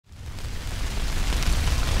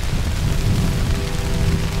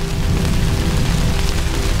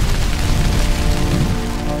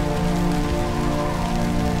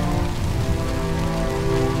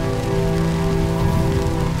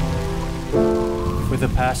the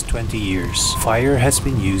past 20 years, fire has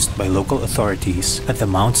been used by local authorities at the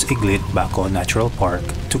Mts Iglit-Baco Natural Park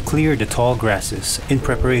to clear the tall grasses in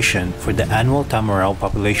preparation for the annual Tamaraw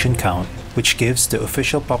population count, which gives the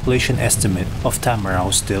official population estimate of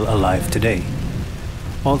Tamaraw still alive today.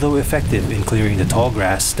 Although effective in clearing the tall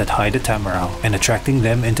grass that hide the Tamaraw and attracting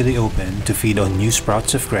them into the open to feed on new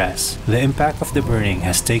sprouts of grass, the impact of the burning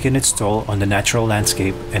has taken its toll on the natural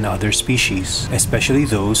landscape and other species, especially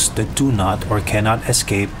those that do not or cannot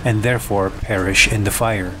escape and therefore perish in the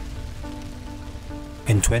fire.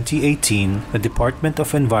 In 2018, the Department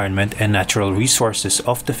of Environment and Natural Resources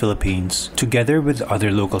of the Philippines, together with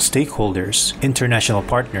other local stakeholders, international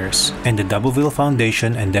partners, and the Doubleville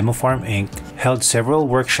Foundation and DemoFarm Inc., held several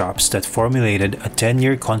workshops that formulated a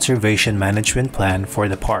 10-year conservation management plan for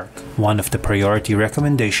the park. One of the priority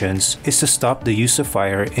recommendations is to stop the use of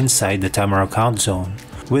fire inside the Tamaraw count zone.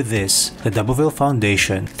 With this, the Doubleville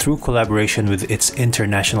Foundation, through collaboration with its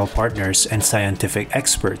international partners and scientific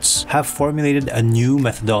experts, have formulated a new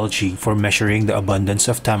methodology for measuring the abundance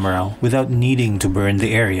of Tamaraw without needing to burn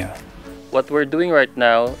the area. What we're doing right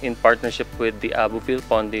now in partnership with the Doubleville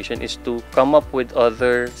Foundation is to come up with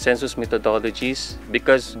other census methodologies,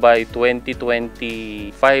 because by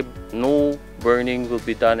 2025, no burning will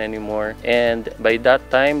be done anymore, and by that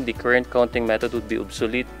time the current counting method would be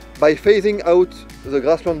obsolete. By phasing out the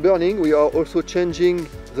grassland burning, we are also changing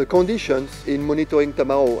the conditions in monitoring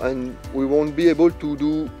Tamaraw, and we won't be able to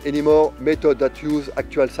do any more methods that use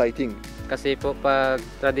actual sighting. Kasi po pag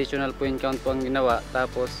traditional point count po ang ginawa,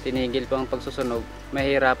 tapos tinigil po ang pagsusunog,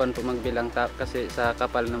 mahirapan po magbilang kasi sa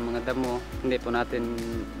kapal ng mga damo, hindi po natin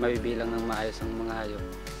mabibilang ng maayos ang mga hayop.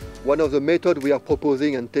 One of the methods we are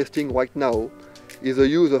proposing and testing right now is the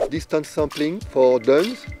use of distance sampling for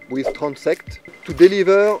dungs with transect to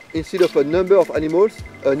deliver, instead of a number of animals,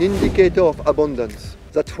 an indicator of abundance.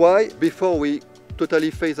 That's why, before we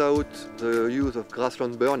totally phase out the use of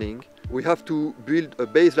grassland burning, we have to build a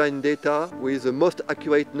baseline data with the most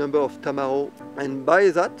accurate number of Tamaraw, and by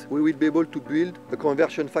that we will be able to build the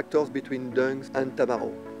conversion factors between dungs and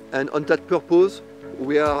Tamaraw. And on that purpose,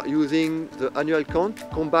 we are using the annual count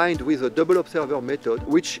combined with a double observer method,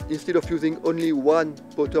 which instead of using only one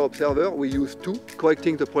Potter observer, we use two,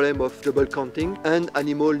 correcting the problem of double counting and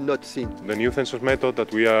animal not seen. The new census method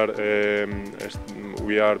that we are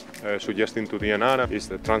suggesting to DNR is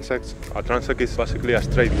the transect. A transect is basically a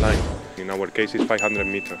straight line. In our case, it's 500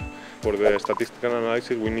 meters. For the statistical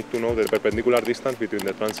analysis, we need to know the perpendicular distance between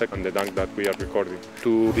the transect and the dung that we are recording.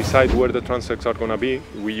 To decide where the transects are going to be,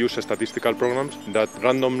 we use statistical programs that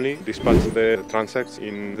randomly dispatch the transects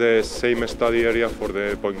in the same study area for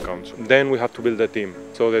the point counts. Then we have to build a team.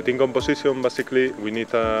 So the team composition, basically, we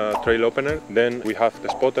need a trail opener. Then we have the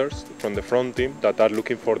spotters from the front team that are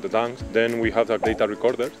looking for the dungs. Then we have the data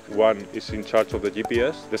recorders. One is in charge of the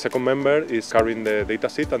GPS. The second member is carrying the data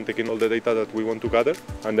sheet and taking all the data that we want to gather.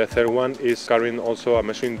 And the third one is carrying also a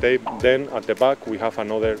measuring tape. Then at the back we have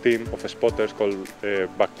another team of spotters called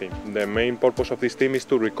back team. The main purpose of this team is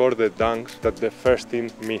to record the dungs that the first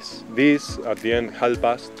team miss. This at the end help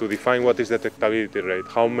us to define what is the detectability rate,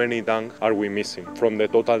 how many dungs are we missing from the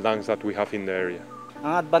total dungs that we have in the area.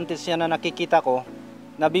 Ang advantage niya na nakikita ko,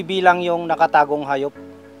 nabibilang yung nakatagong hayop.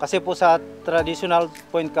 Kasi po sa traditional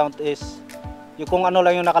point count is yung kung ano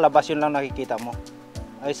lang yung nakalabas, yun lang nakikita mo.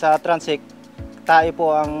 Ay sa transect, tae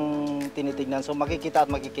po ang tinitignan, so makikita at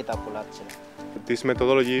makikita po lahat sila. This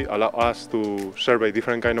methodology allows us to survey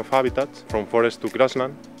different kind of habitats from forest to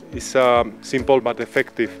grassland. It's a simple but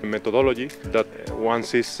effective methodology that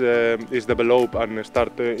once is developed and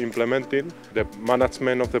start implementing, the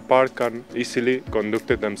management of the park can easily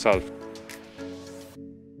conduct it themselves.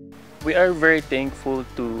 We are very thankful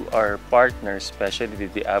to our partners, especially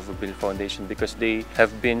with the Doubleville Foundation, because they have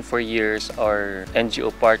been for years our NGO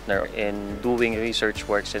partner in doing research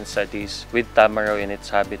works and studies with Tamaraw and its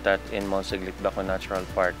habitat in Mts Iglit-Baco Natural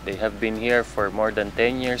Park. They have been here for more than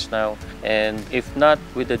 10 years now, and if not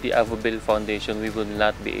with the Doubleville Foundation, we will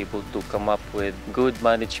not be able to come up with good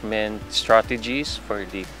management strategies for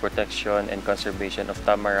the protection and conservation of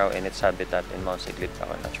Tamaraw and its habitat in Mts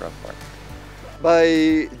Iglit-Baco Natural Park.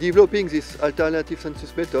 By developing this alternative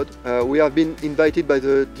census method, we have been invited by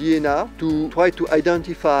the DNR to try to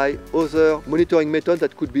identify other monitoring methods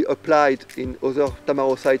that could be applied in other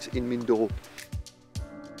Tamaraw sites in Mindoro.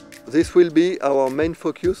 This will be our main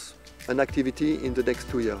focus and activity in the next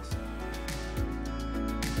 2 years.